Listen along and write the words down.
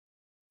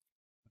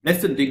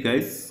Blessed day,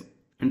 guys,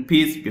 and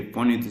peace be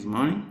upon you this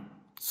morning.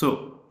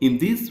 So, in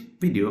this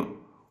video,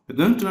 we're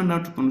going to learn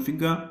how to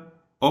configure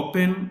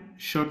Open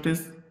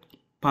Shortest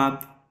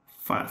Path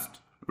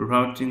First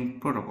Routing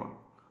Protocol,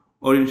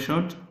 or in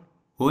short,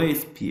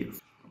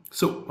 OSPF.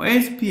 So,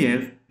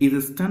 OSPF is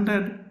a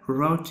standard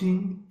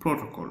routing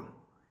protocol.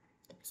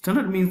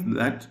 Standard means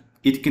that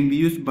it can be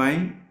used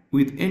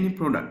with any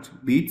product,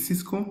 be it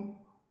Cisco,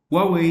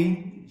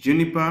 Huawei,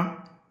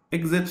 Juniper,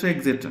 etc.,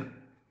 etc.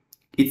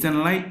 It's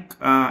unlike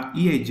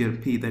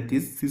EIGRP, that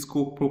is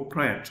Cisco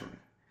proprietary.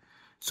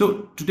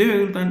 So today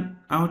we will learn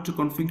how to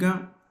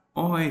configure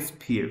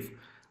OSPF,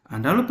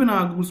 and I'll open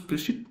our Google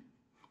spreadsheet.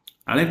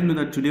 I'll let you know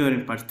that today we're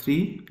in part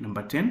 3,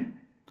 number 10.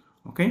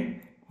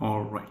 Okay,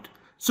 all right.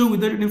 So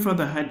without any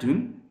further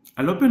ado,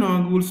 I'll open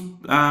our Google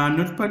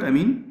notepad,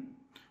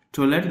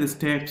 to alert the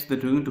steps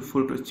that we're going to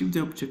follow to achieve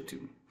the objective.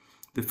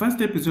 The first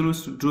step is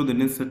always to draw the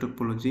necessary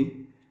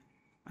topology,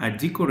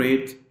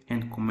 decorate,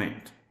 and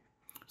comment.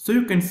 So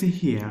you can see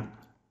here,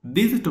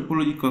 this is a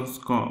topology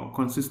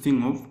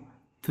consisting of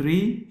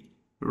 3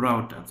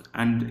 routers,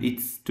 and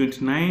it's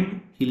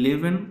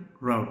 2911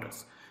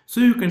 routers. So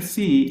you can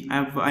see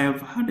I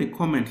have had a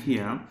comment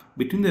here.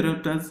 Between the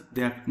routers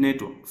there are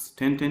networks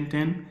 10 10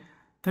 10,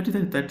 30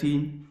 30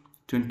 30,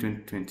 20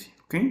 20 20.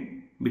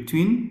 Okay,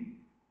 between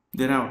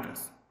the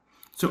routers.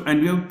 So, and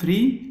we have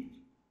 3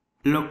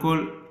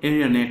 local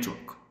area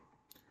network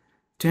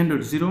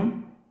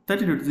 10.0,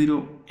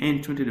 30.0,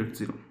 and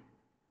 20.0.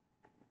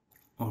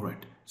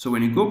 Alright, so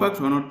when you go back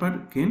to our notepad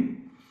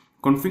again,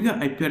 configure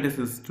IP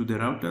addresses to the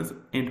routers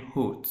and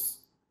hosts.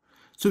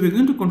 So we're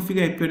going to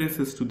configure IP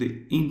addresses to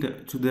the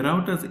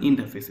routers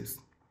interfaces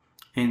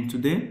and to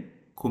the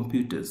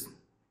computers.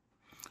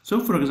 So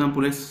for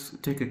example, let's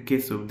take a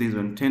case of this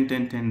one,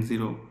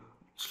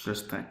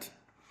 10.10.10.0/30,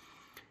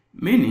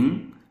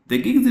 meaning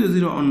the gig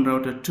 00 on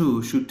router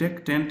 2 should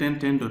take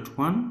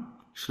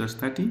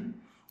 10.10.10.1/30,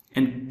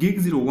 and gig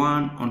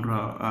 01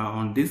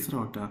 on this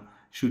router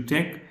should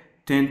take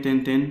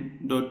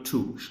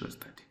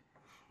 10.10.10.2/30.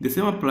 The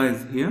same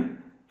applies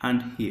here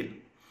and here.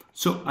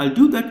 So I'll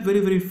do that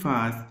very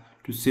fast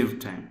to save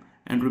time.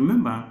 And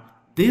remember,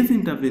 this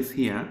interface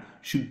here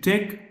should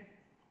take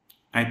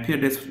IP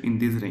address in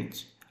this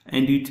range,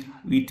 and it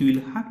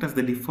will act as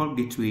the default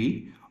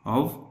gateway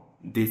of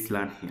this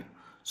LAN here.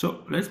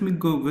 So let me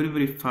go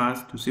very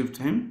fast to save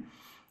time.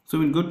 So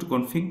we'll go to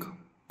config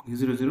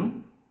 00,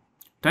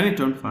 turn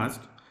it on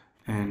first,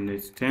 and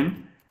it's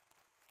 10.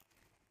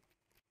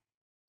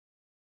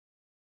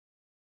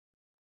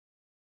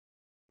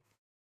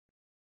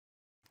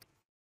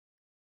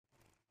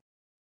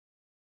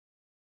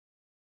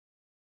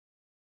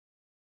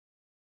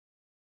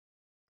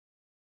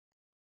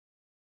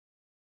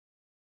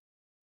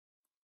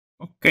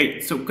 Okay,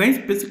 so guys,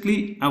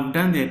 basically I've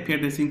done the IP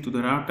addressing to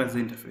the routers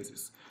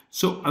interfaces.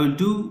 So I'll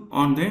do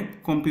on the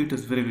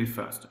computers very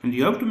fast, and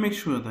you have to make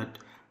sure that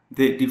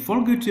the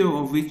default gateway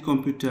of each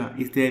computer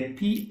is the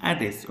IP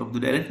address of the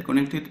directly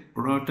connected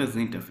routers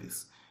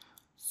interface.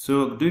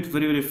 So do it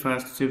very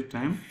fast to save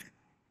time.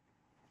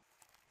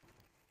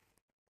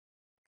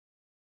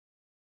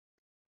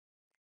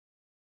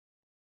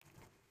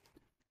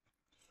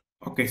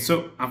 Okay,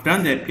 so I've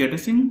done the IP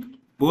addressing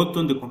both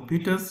on the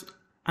computers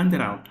and the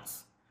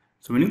routers.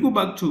 So when you go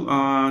back to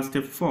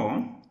step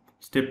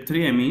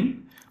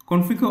 3,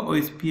 configure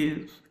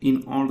OSPF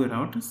in all the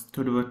routers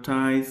to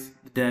advertise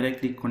the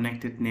directly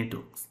connected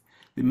networks.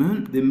 The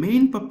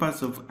main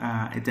purpose of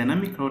a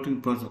dynamic routing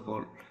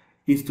protocol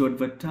is to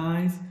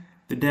advertise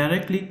the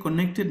directly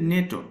connected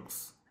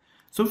networks.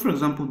 So for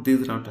example,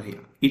 this router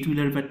here, it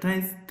will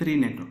advertise 3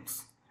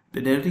 networks,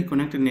 the directly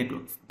connected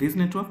networks, this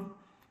network,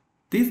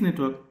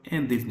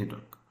 and this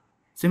network.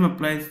 Same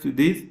applies to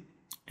this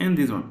and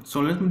this one.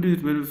 So let me do it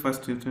very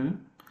fast.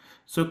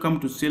 So come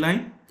to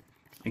CLI,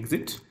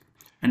 exit,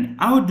 and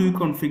how do you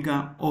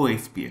configure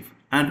OSPF?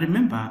 And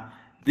remember,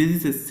 this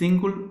is a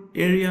single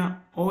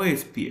area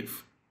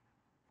OSPF.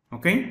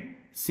 Okay,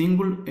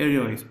 single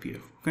area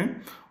OSPF. Okay,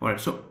 all right.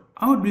 So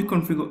how do we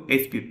configure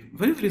OSPF?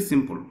 Very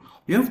simple.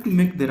 We have to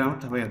make the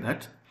router aware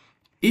that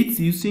it's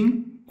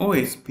using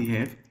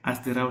OSPF as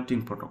the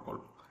routing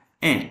protocol,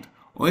 and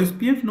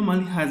OSPF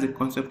normally has a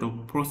concept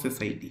of process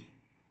ID.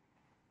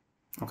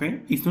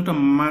 Okay, it's not a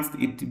must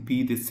it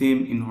be the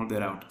same in all the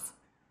routers.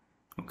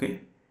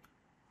 Okay,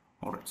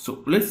 all right.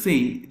 So let's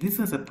say this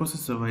has a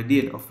process of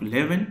ID of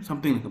 11,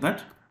 something like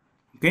that.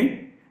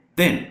 Okay,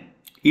 then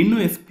in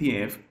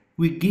OSPF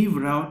we give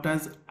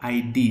routers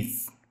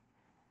IDs,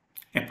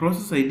 a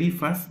process ID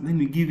first, then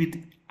we give it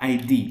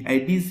ID.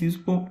 ID is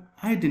used for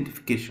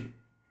identification.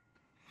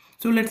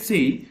 So let's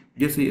say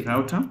just say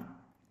router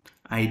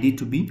ID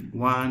to be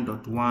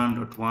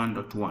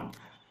 1.1.1.1.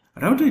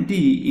 Router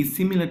ID is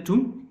similar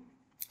to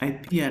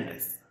IP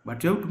address,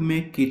 but you have to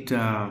make it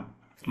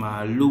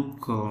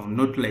look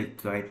not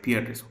like IP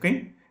address,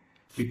 okay?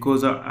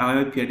 Because our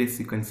IP address,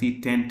 you can see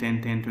 10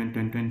 10 10 20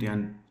 20 20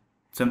 and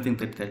something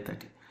 30 30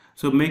 30.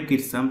 So make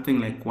it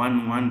something like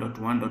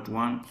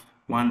 1.1.1.1,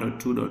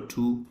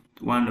 1.2.2,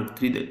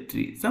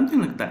 1.3.3, something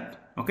like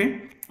that.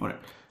 Okay, all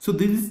right. So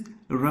this is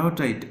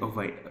router ID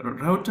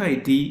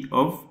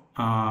of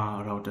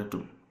router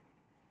 2.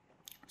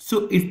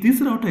 So it's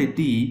this router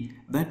ID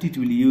that it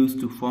will use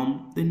to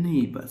form the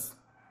neighbors.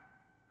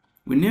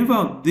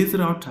 Whenever this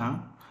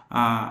router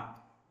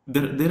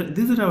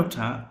this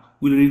router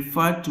will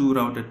refer to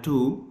router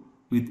 2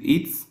 with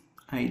its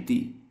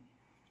ID.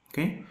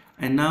 Okay,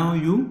 and now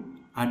you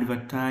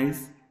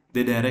advertise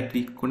the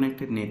directly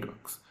connected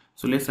networks.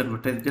 So let's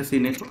advertise, just say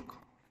network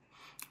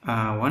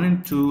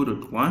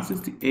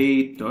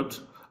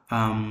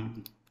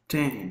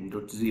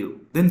 192.168.10.0,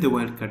 then the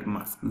wildcard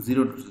mask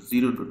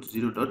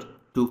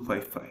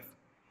 0.0.0.255.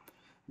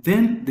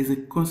 Then there's a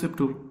concept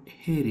of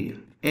area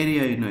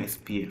in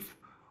OSPF.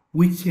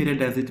 Which area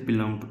does it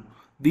belong to?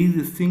 This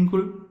is a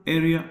single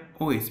area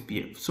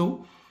OSPF.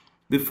 So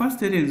the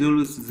first area is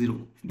always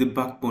 0, the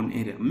backbone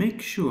area.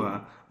 Make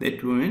sure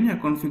that when you are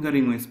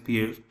configuring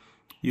OSPF,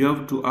 you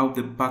have to have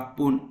the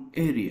backbone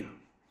area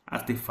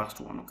as the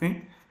first one,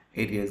 okay?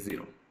 Area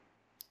 0.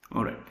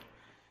 Alright.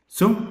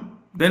 So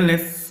then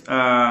let's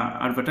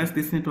advertise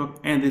this network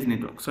and this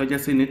network. So I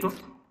just say network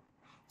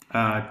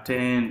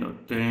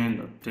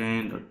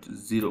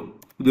 10.10.10.0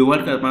 with the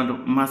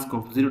wildcard mask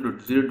of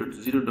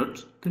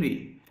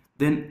 0.0.0.3.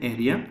 Then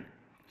area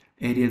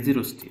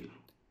 0 still,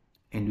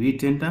 and we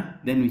hit enter.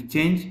 Then we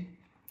change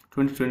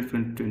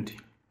 2020.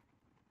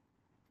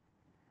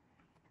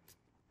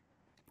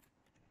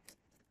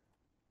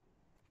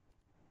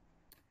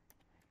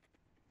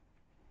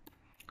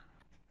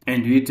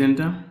 And we hit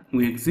enter,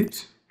 we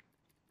exit,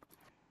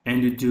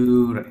 and we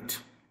do right.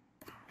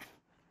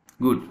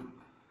 Good.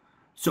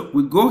 So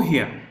we go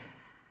here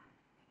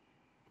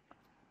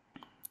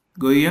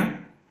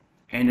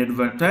and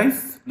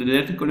advertise the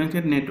directly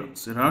connected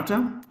networks.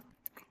 Router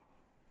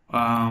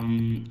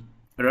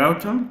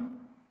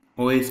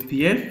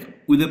OSPF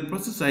with the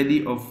process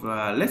ID of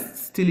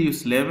let's still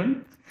use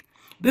 11.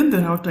 Then the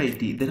router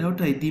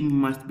ID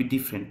must be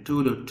different,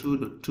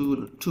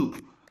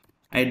 2.2.2.2.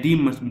 ID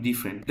must be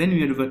different. Then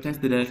we advertise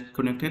the directly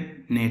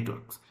connected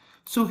networks.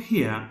 So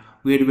here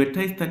we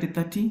advertise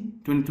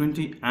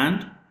 30.30.2020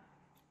 and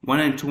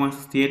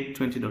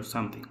 192.168.20.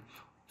 something.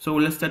 So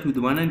let's start with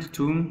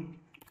 192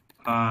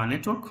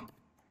 network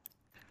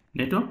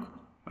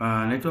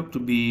to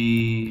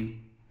be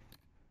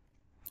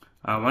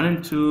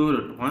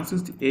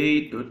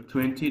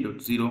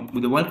 192.168.20.0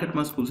 with the wildcard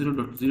mask of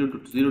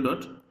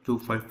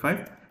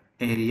 0.0.0.255,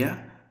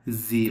 area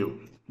 0.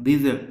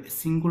 This is a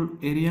single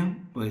area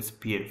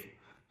OSPF.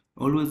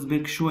 Always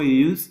make sure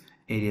you use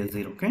area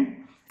 0. Okay.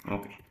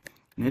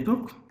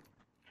 Network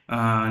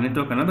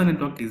another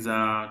network is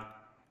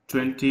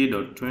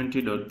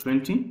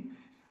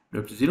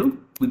 20.20.20.0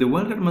 with the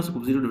wildcard mask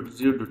of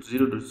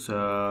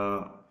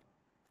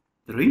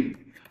 0.0.0.3,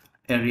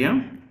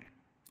 area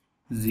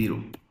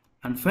 0.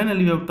 And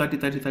finally we have 30.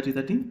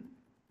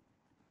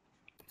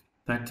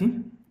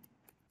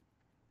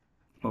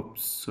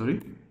 Oops, sorry.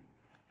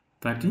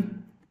 30.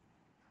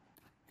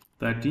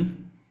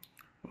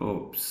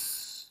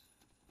 Oops.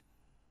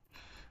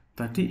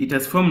 30. It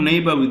has formed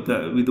neighbor with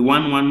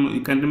 1.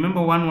 You can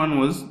remember 1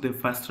 was the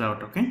first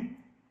route. Okay.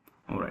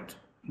 All right.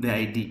 The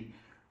ID.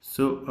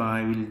 So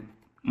I will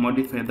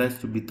modify that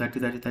to be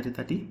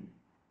 30.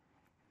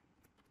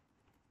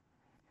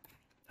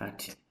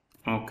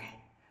 Okay.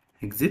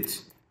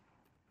 Exit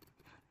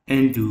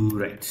and do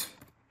right.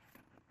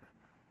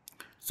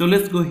 So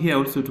let's go here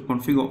also to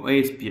configure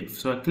OSPF.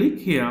 So I click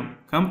here,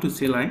 come to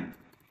CLI,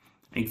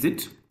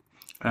 exit,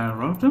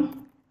 router,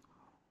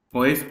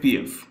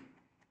 OSPF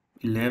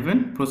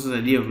 11, process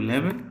ID of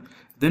 11,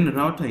 then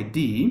router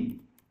ID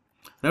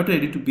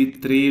to be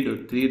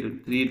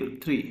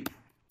 3.3.3.3.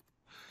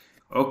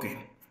 Okay.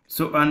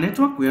 So our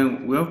network, we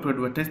have to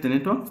advertise the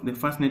network. The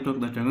first network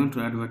that we're going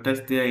to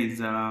advertise there is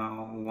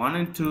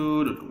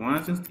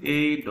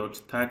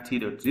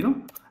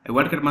 192.168.30.0. A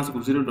wildcard mask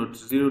of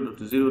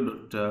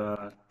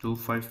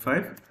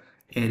 0.0.0.255,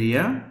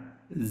 area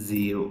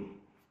 0,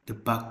 the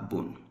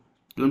backbone.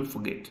 Don't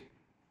forget.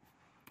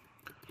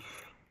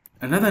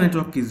 Another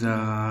network is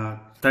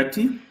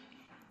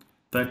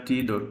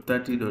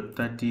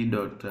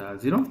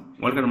 30.30.30.30.0,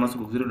 wildcard mask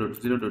of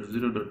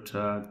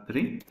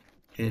 0.0.0.3,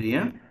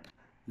 area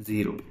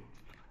 0.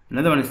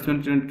 Another one is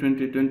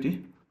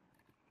 20.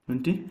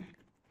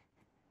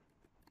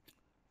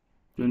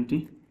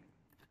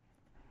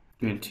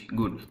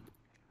 Good.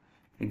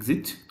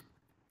 Exit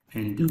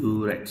and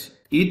do right.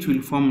 It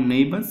will form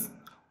neighbors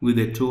with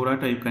the 2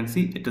 router. You can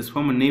see it has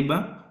formed a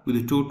neighbor with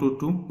the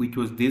 222, which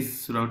was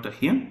this router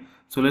here.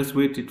 So let's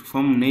wait it to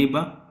form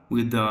neighbor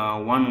with the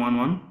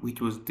 111, which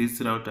was this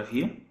router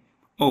here.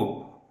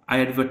 Oh, I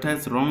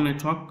advertised wrong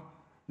network.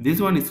 This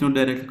one is not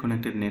directly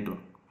connected network,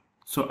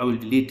 so I will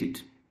delete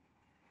it.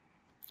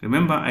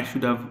 Remember, I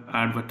should have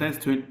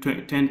advertised 10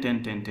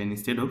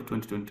 instead of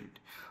 2020.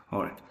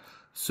 All right.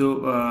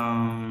 So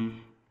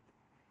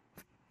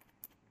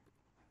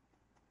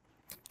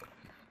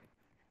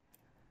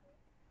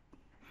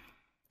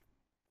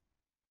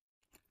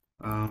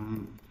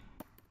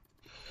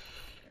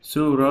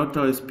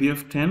router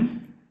SPF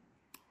 10,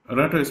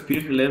 router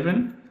SPF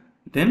 11,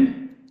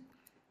 then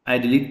I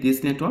delete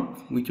this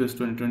network, which was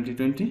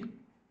 2020.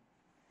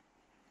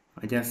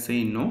 I just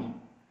say no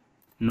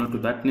to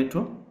that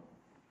network.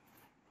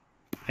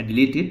 I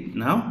delete it.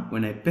 Now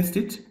when I paste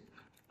it,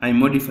 I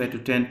modify to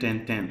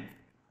 10.10.10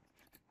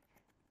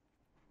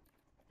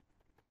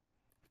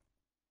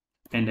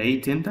 and I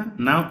hit enter.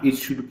 Now it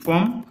should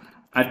form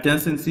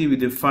adjacency with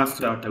the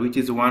first router, which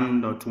is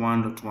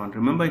 1.1.1.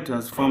 Remember, it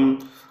has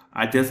formed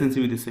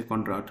adjacency with the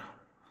second router.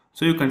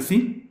 So you can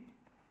see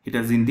it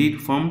has indeed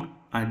formed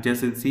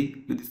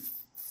adjacency with the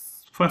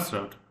first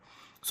router.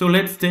 So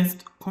let's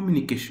test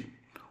communication.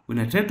 When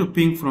I try to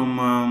ping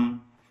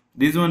from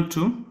this one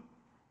to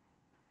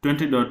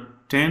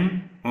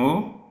 20.10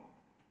 or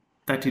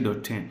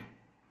 30.10,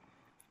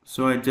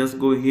 so I just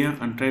go here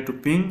and try to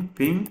ping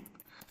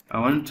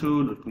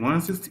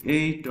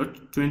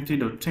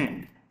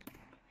 112.168.20.10.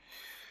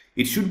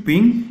 It should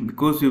ping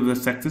because we have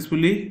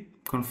successfully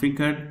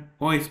configured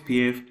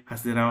OSPF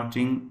as the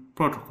routing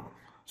protocol.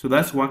 So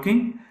that's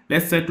working.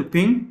 Let's try to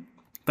ping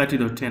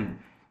 30.10.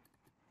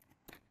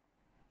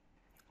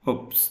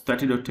 Oops,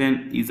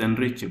 30.10 is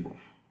unreachable.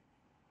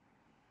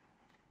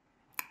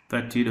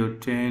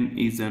 30.10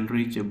 is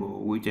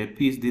unreachable, which I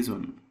pieced this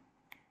one.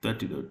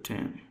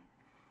 30.10.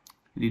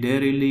 Did I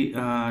really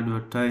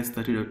advertise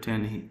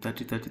 30.10 here?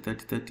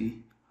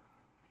 30.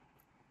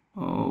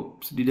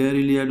 Oops, did I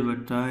really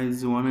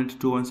advertise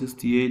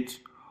 192.168?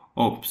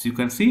 Oops, you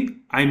can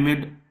see I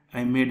made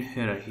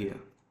error here.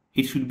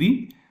 It should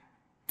be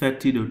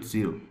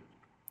 30.0.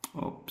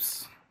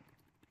 Oops.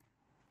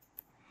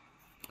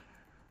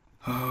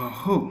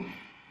 Oh,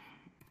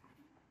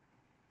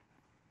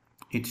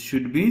 it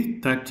should be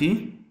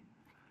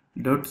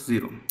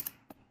 30.0.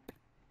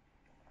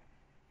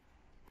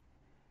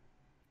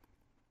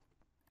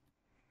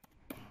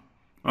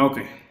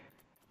 Okay.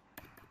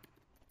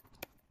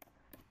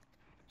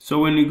 So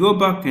when we go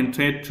back and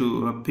try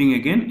to ping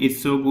again,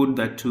 it's so good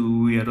that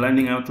we are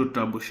learning how to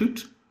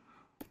troubleshoot.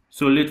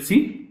 So let's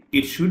see,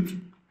 it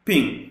should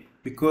ping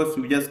because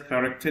we just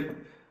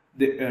corrected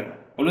the error.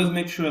 Always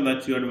make sure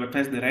that you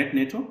advertise the right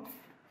network.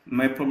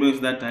 My problem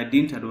is that I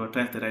didn't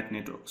advertise the right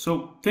network.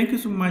 So thank you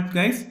so much,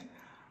 guys.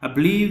 I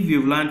believe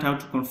you've learned how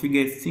to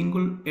configure a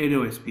single area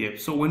OSPF.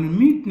 So when we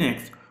meet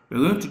next, we're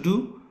going to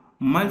do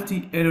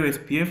multi-area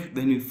OSPF,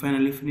 then we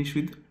finally finish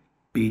with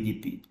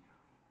BGP.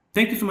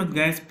 Thank you so much,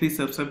 guys. Please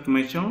subscribe to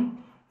my channel,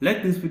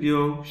 like this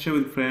video, share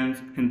with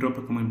friends, and drop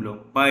a comment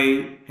below.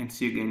 Bye, and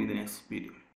see you again in the next video.